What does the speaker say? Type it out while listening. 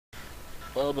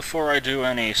Well, before I do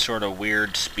any sort of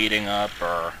weird speeding up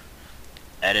or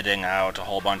editing out a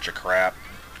whole bunch of crap,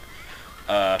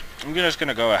 I'm just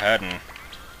gonna go ahead and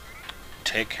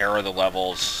take care of the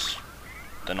levels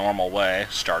the normal way,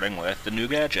 starting with the new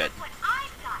gadget.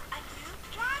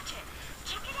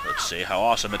 Let's see how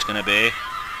awesome it's gonna be.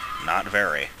 Not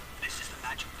very.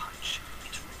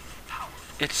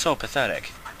 It's so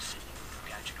pathetic.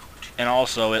 And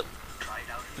also,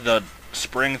 the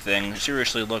spring thing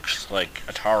seriously looks like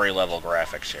Atari level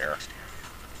graphics here.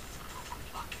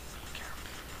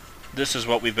 This is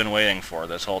what we've been waiting for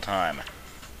this whole time.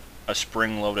 A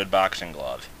spring-loaded boxing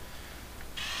glove.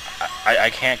 I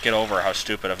can't get over how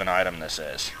stupid of an item this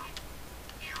is.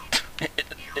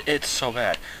 It's so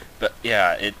bad. But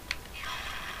yeah,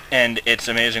 and it's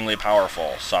amazingly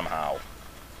powerful somehow.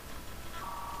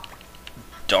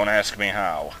 Don't ask me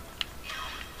how.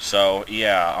 So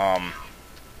yeah,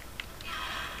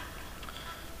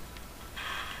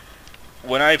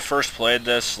 when I first played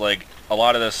this, like a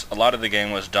lot of the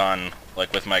game was done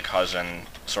like with my cousin,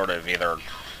 sort of either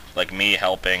like me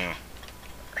helping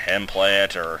him play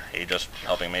it or he just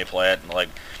helping me play it. Like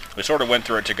we sort of went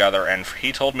through it together, and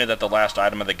he told me that the last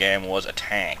item of the game was a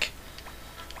tank.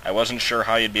 I wasn't sure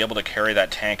how you'd be able to carry that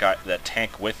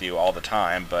tank with you all the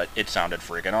time, but it sounded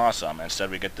freaking awesome. Instead,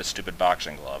 we get this stupid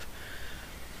boxing glove.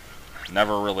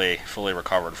 Never really fully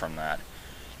recovered from that.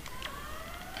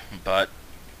 But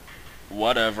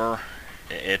whatever.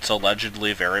 It's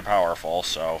allegedly very powerful,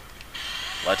 so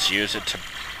let's use it to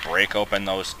break open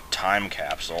those time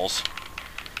capsules.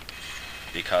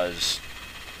 Because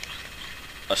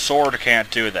a sword can't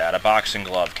do that, a boxing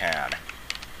glove can.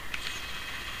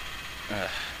 Ugh.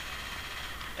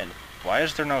 And why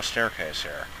is there no staircase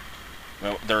here?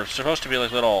 Well, there's supposed to be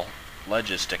like little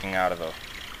ledges sticking out of the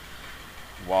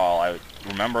wall. I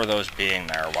remember those being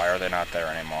there. Why are they not there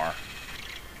anymore?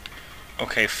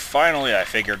 Okay, finally I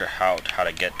figured out how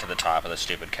to get to the top of the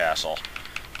stupid castle.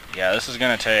 Yeah, this is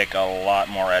going to take a lot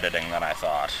more editing than I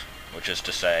thought. Which is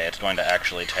to say, it's going to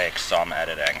actually take some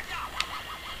editing.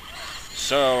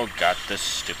 So, got this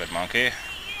stupid monkey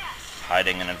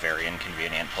hiding in a very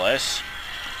inconvenient place.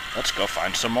 Let's go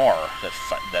find some more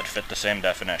that fit the same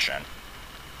definition.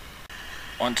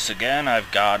 Once again, I've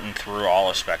gotten through all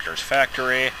of Spectre's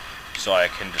factory, so I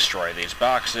can destroy these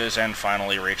boxes and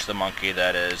finally reach the monkey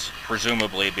that is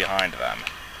presumably behind them.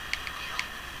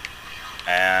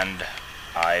 And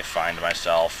I find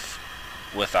myself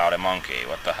without a monkey.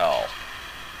 What the hell?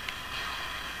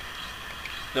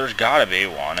 There's gotta be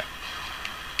one.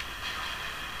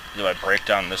 Do I break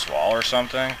down this wall or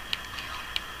something?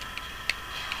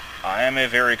 I am a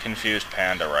very confused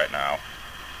panda right now.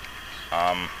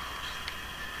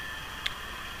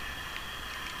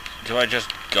 Do I just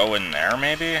go in there,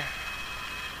 maybe?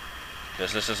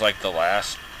 Because this is like the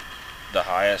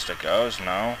highest it goes?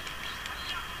 No?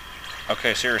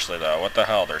 Okay, seriously though, what the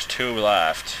hell? There's two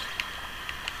left.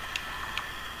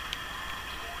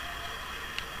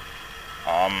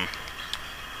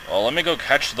 Well, let me go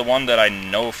catch the one that I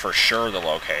know for sure the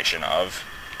location of.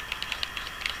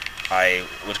 I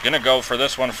was gonna go for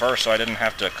this one first so I didn't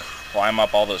have to climb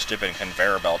up all those stupid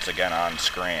conveyor belts again on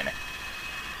screen.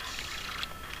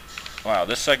 Wow,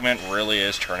 this segment really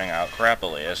is turning out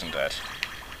crappily, isn't it?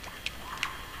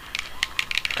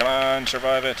 Come on,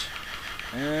 survive it.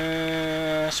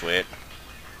 Sweet.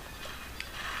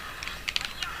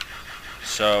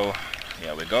 So,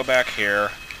 yeah, we go back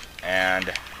here,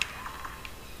 and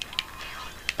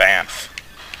bamf.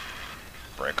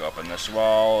 Break open this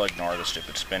wall, ignore the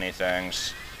stupid spinny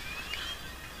things.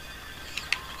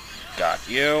 Got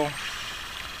you.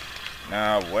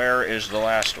 Now, where is the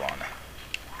last one?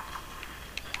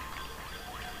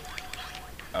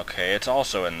 Okay, it's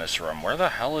also in this room. Where the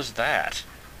hell is that?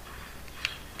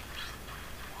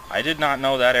 I did not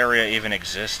know that area even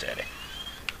existed.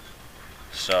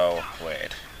 So,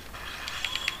 wait.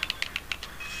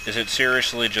 Is it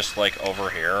seriously just, like,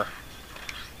 over here?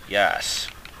 Yes.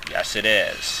 Yes, it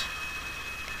is.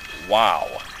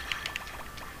 Wow.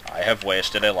 I have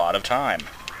wasted a lot of time.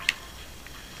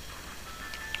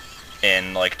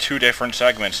 In, like, 2 different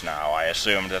segments now, I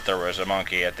assumed that there was a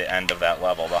monkey at the end of that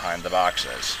level behind the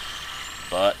boxes.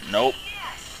 But, nope.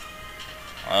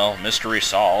 Well, mystery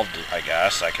solved, I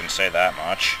guess. I can say that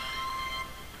much.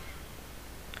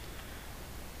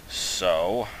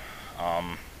 So,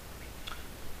 I'm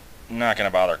not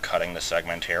gonna bother cutting the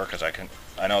segment here, because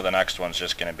I know the next one's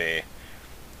just gonna be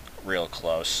real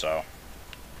close, so.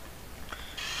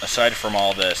 Aside from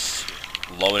all this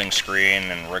loading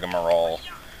screen and rigmarole,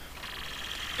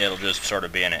 it'll just sort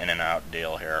of be an in and out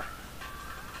deal here.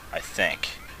 I think.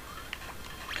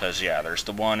 Because, yeah, there's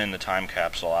the one in the time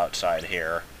capsule outside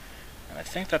here. And I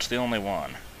think that's the only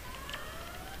one.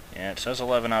 Yeah, it says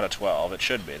 11 out of 12. It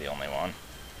should be the only one.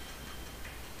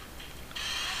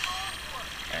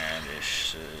 And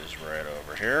this is right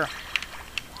over here.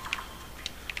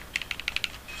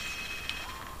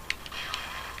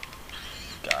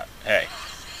 Hey,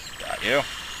 got you.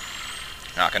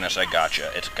 Not gonna say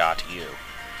gotcha, it's got you.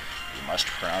 You must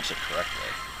pronounce it correctly.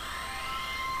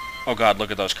 Oh god,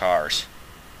 look at those cars.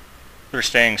 They're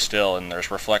staying still and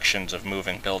there's reflections of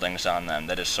moving buildings on them.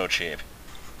 That is so cheap.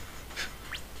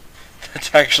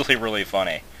 That's actually really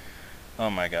funny. Oh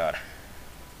my god.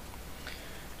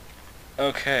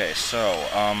 Okay, so,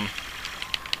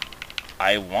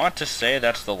 I want to say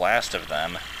that's the last of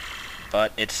them,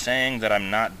 but it's saying that I'm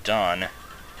not done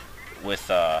with,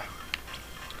 the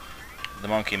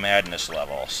Monkey Madness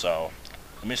level, so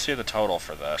let me see the total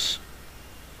for this.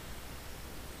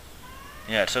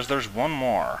 Yeah, it says there's one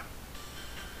more.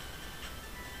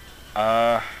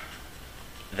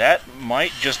 That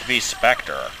might just be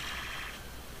Spectre.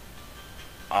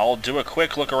 I'll do a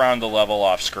quick look around the level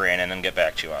off screen and then get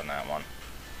back to you on that one.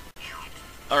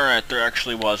 Alright, there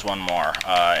actually was one more.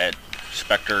 At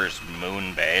Spectre's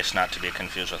moon base, not to be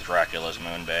confused with Dracula's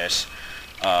moon base.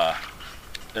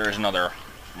 There is another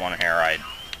one here. I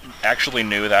actually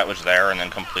knew that was there and then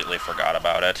completely forgot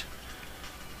about it.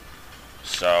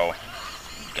 So,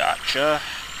 gotcha.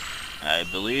 I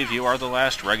believe you are the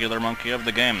last regular monkey of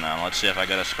the game now. Let's see if I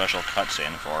get a special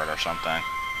cutscene for it or something.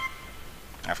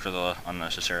 After the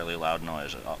unnecessarily loud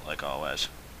noise, like always.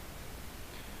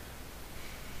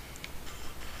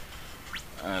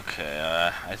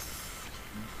 Okay,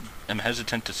 I'm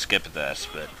hesitant to skip this,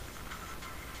 but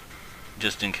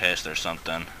just in case there's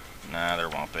something. Nah, there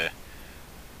won't be.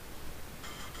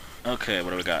 Okay,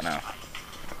 what do we got now?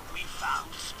 We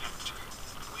found Spectre.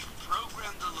 We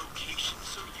programmed the location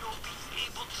so you'll be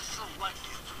able to select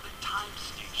it from the time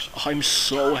station. I'm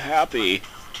so happy.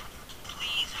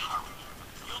 Please hurry.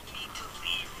 You'll need to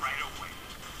leave right away.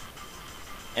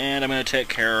 And I'm going to take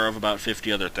care of about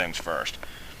 50 other things first.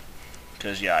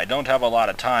 Because, yeah, I don't have a lot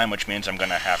of time, which means I'm going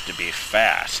to have to be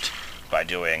fast by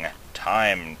doing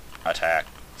time attack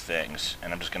things.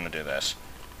 And I'm just going to do this.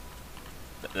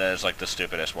 That is like the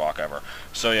stupidest walk ever.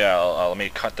 So, yeah, let me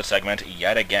cut the segment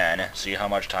yet again, see how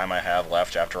much time I have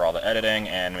left after all the editing,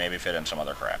 and maybe fit in some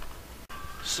other crap.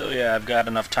 So, yeah, I've got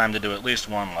enough time to do at least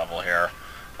one level here.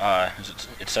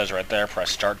 It says right there,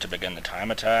 press start to begin the time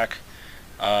attack.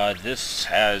 This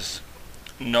has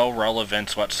no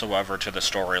relevance whatsoever to the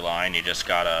storyline. You just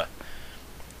gotta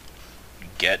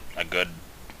get a good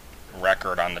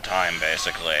record on the time,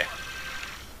 basically.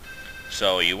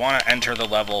 So you want to enter the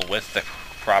level with the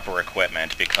proper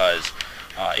equipment, because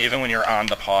even when you're on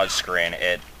the pause screen,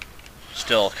 it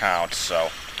still counts, so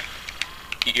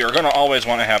you're going to always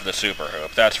want to have the super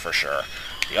hoop, that's for sure.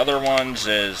 The other ones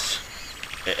is,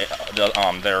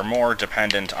 they're more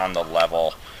dependent on the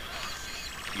level.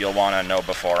 You'll want to know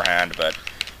beforehand, but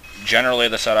generally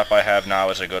the setup I have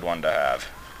now is a good one to have.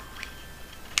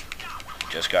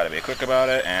 Just got to be quick about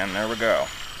it, and there we go.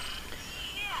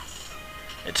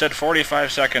 It said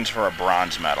 45 seconds for a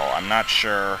bronze medal. I'm not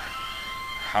sure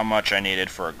how much I needed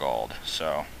for a gold,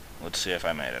 so let's see if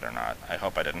I made it or not. I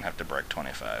hope I didn't have to break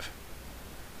 25.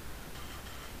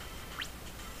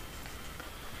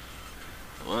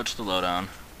 What's the lowdown?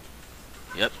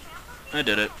 Yep, I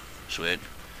did it. Sweet.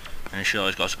 And she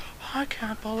always goes, I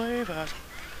can't believe it.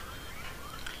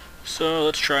 So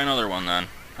let's try another one then.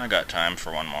 I got time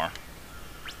for one more.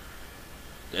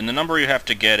 And the number you have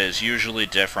to get is usually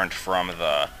different from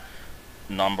the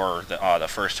number the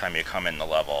first time you come in the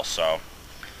level, so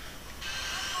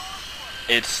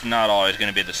it's not always going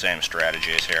to be the same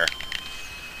strategies here.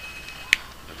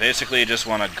 But basically, you just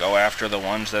want to go after the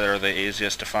ones that are the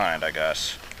easiest to find, I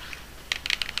guess.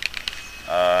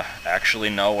 Actually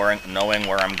knowing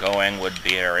where I'm going would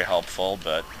be very helpful,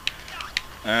 but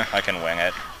I can wing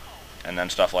it. And then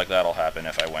stuff like that will happen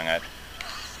if I wing it.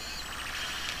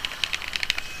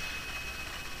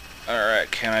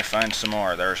 Alright, can I find some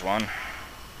more? There's one.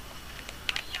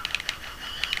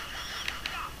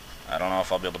 I don't know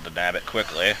if I'll be able to nab it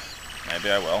quickly. Maybe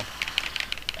I will.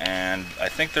 And I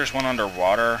think there's one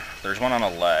underwater. There's one on a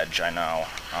ledge, I know.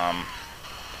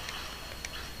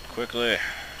 Quickly.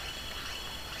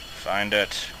 Find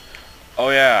it.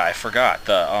 Oh yeah, I forgot.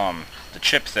 The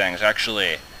chip things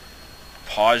actually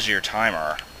pause your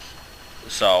timer.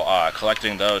 So,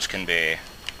 collecting those can be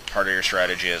part of your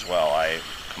strategy as well. I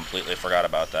completely forgot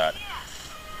about that.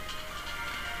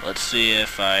 Let's see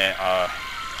if I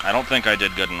don't think I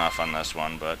did good enough on this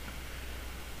one, but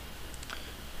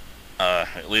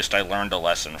at least I learned a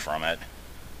lesson from it.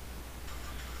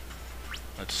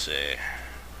 Let's see.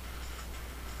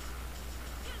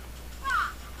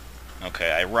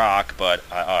 Okay, I rock, but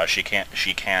she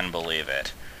can believe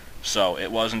it. So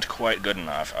it wasn't quite good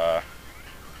enough.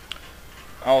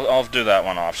 I'll do that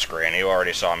one off screen. You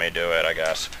already saw me do it, I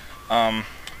guess.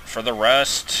 For the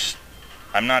rest,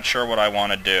 I'm not sure what I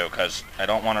want to do, because I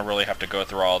don't want to really have to go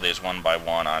through all these one by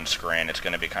one on screen. It's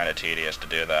going to be kind of tedious to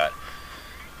do that.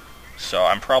 So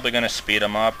I'm probably going to speed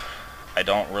them up. I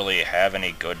don't really have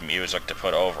any good music to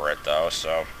put over it, though,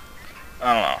 so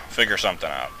I don't know. Figure something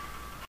out.